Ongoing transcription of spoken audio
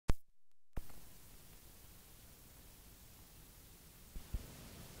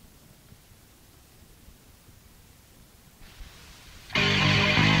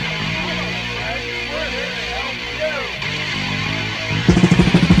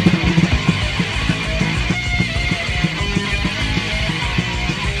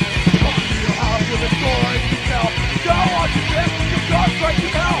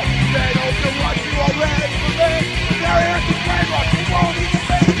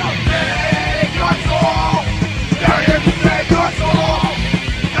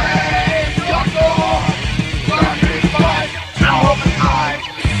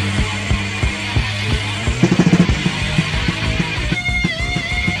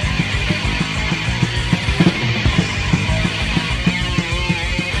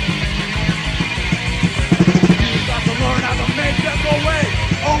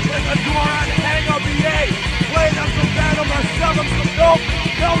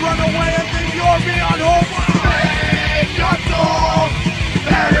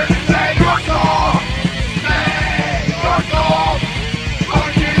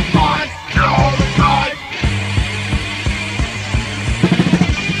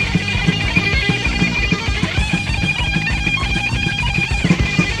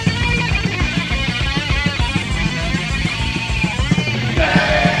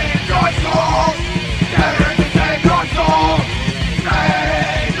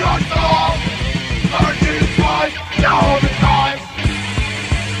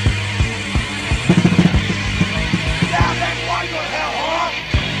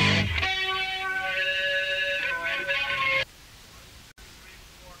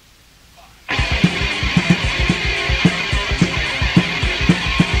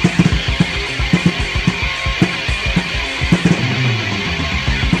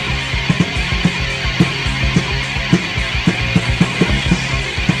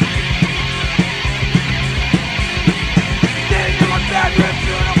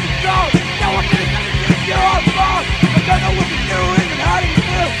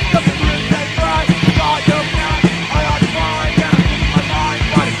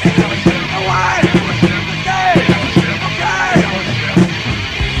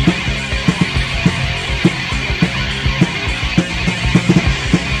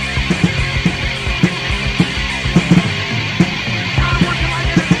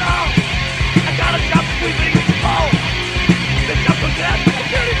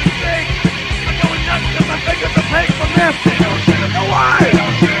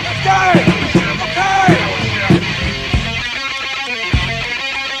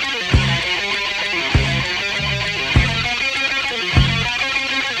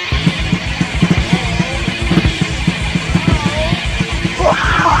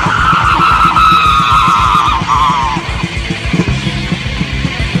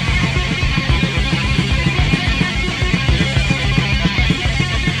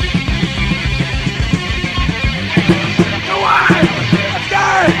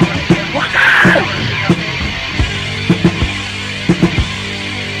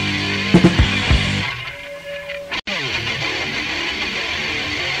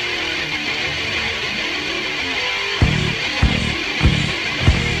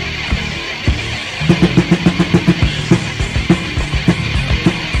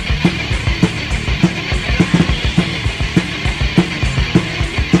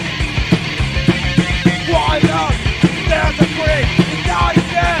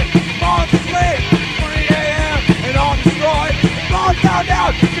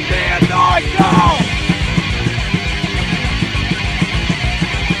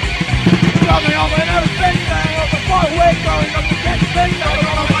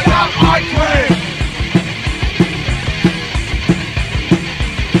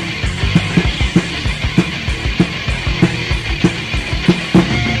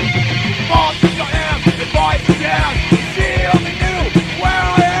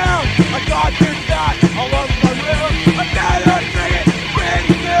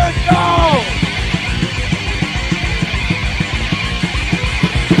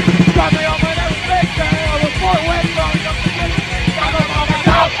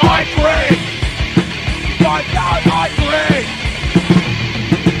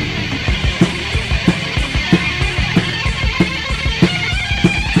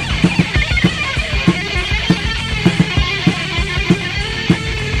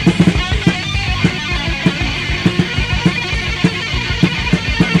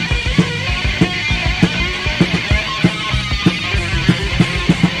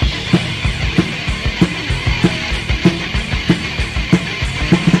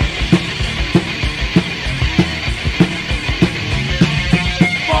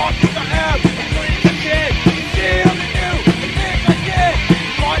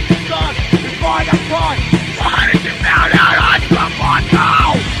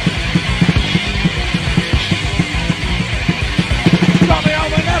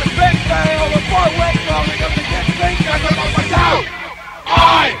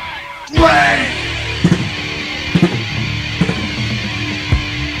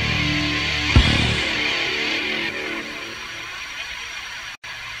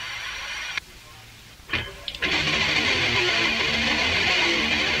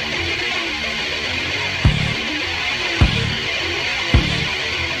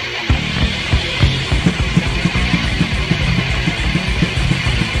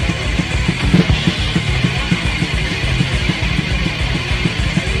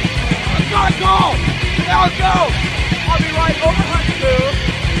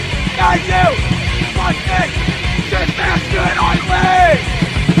behind you! Fuck this! This man's doing on me!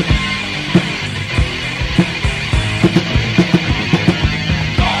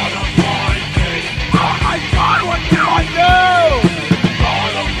 Gotta find me! Oh my god, what do I do?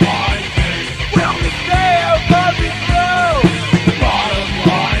 Gotta find me! Will we stay or will we through? Gotta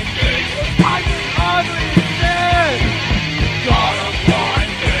find me! I'm an ugly shit! Gotta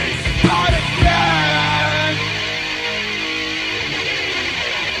find me! Not again!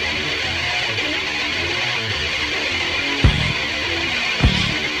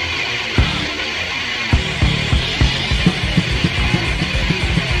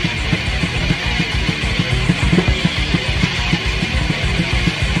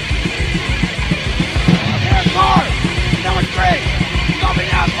 Coming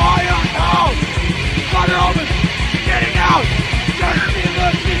out my own house! Mother Omen, getting out! Turning me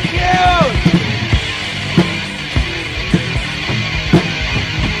looking cute!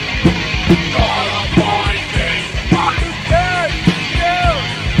 Gotta find me! Fucking dead! Cute!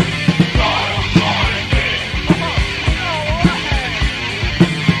 Gotta find me! No way!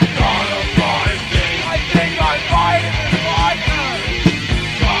 Gotta find me! I think I'm fighting this vodka!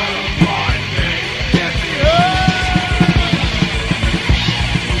 Gotta find me! Get me here!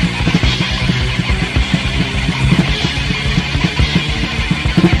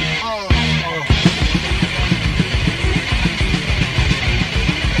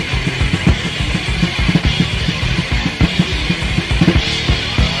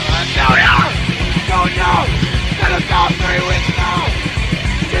 No! Let us go 3 weeks now!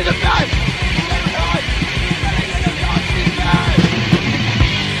 To the best! Let us go! Let us go to the best!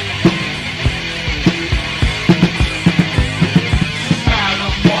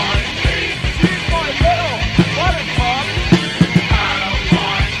 Adam find me! She's my little buttercup! Adam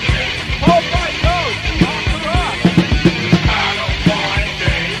find me! Hold my nose! Lock her up! Adam find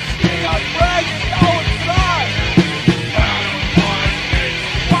me! She got dragging outside! Adam find me!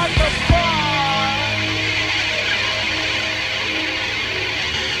 What the fuck?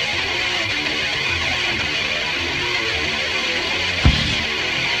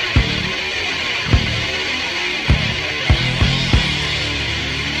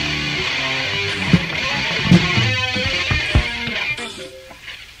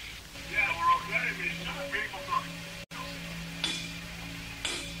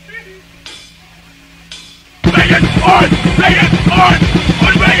 Make it fun! Make it fun!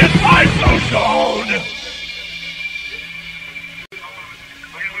 But make it fun so soon!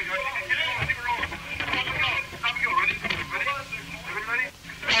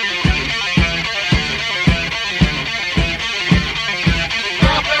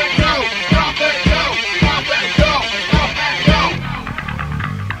 Drop and go! Drop and go! Drop and go! Drop and go!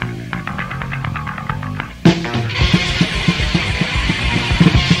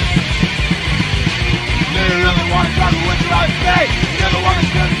 You really want to talk with what I say? You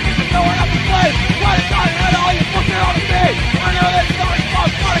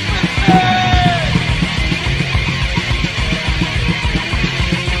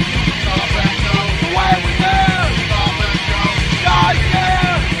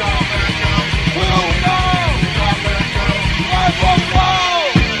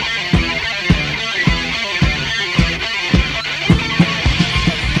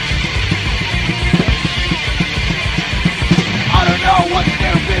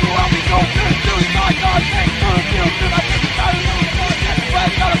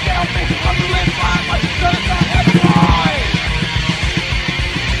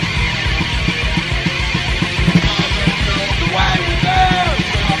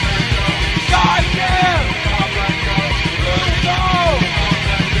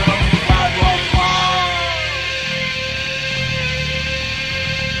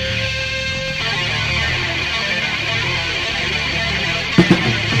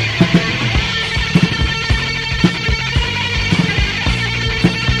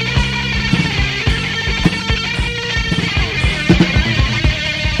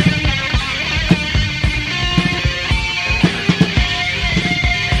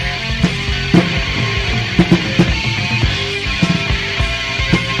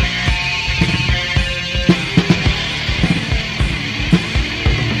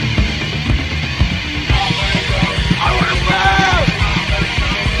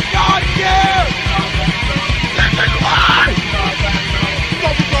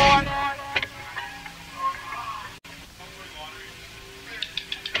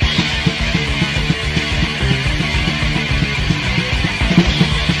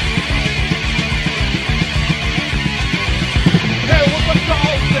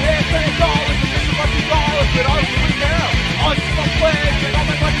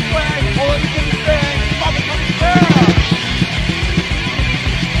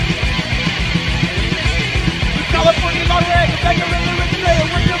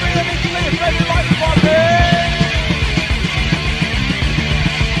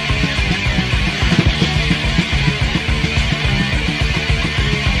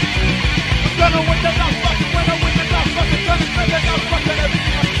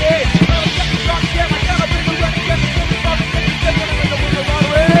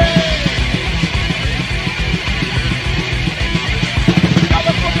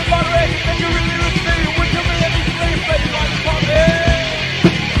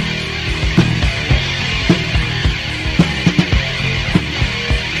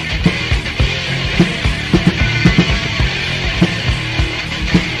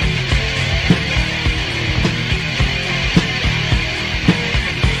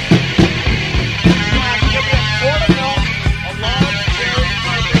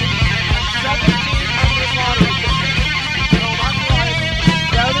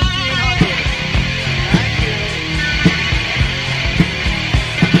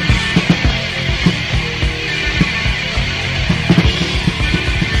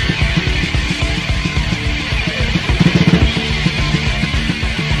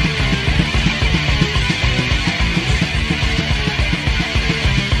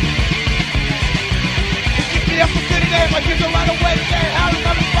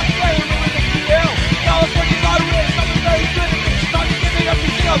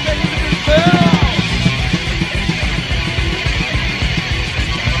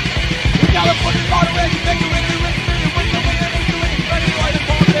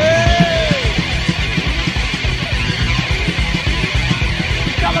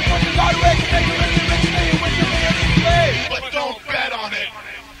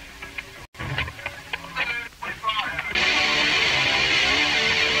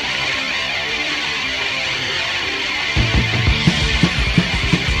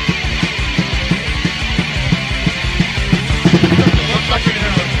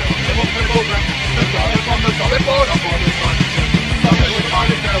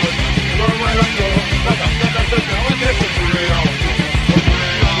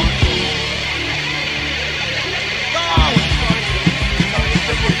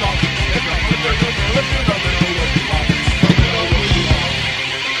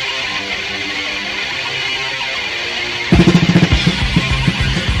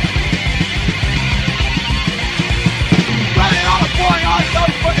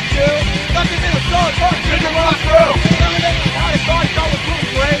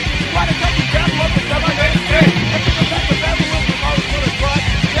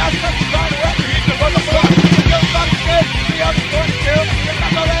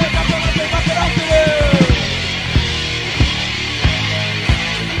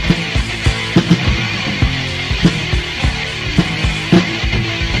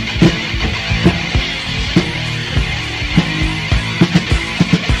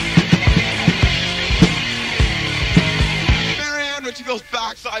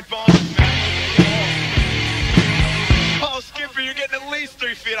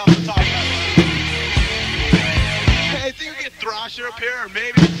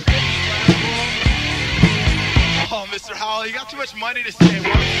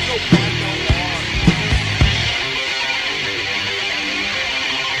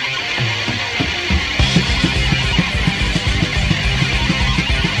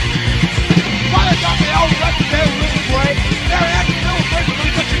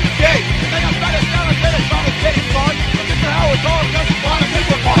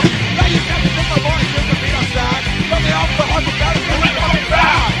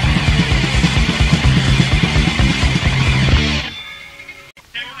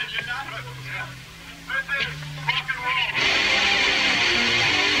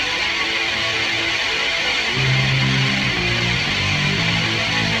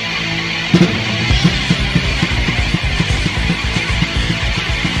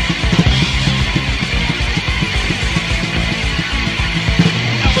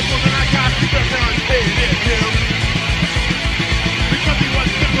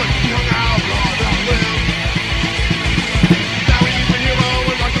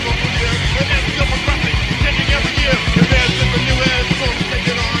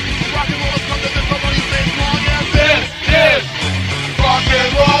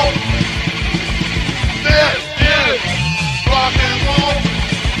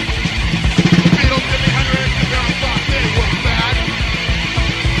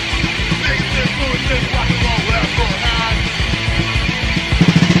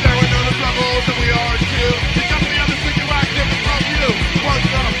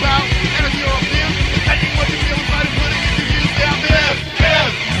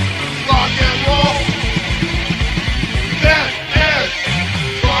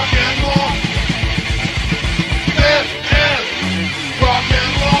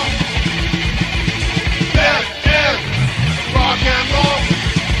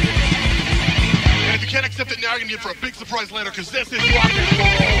except that now you're going to get for a big surprise later, because this is rock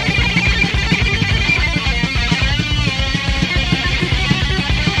and roll.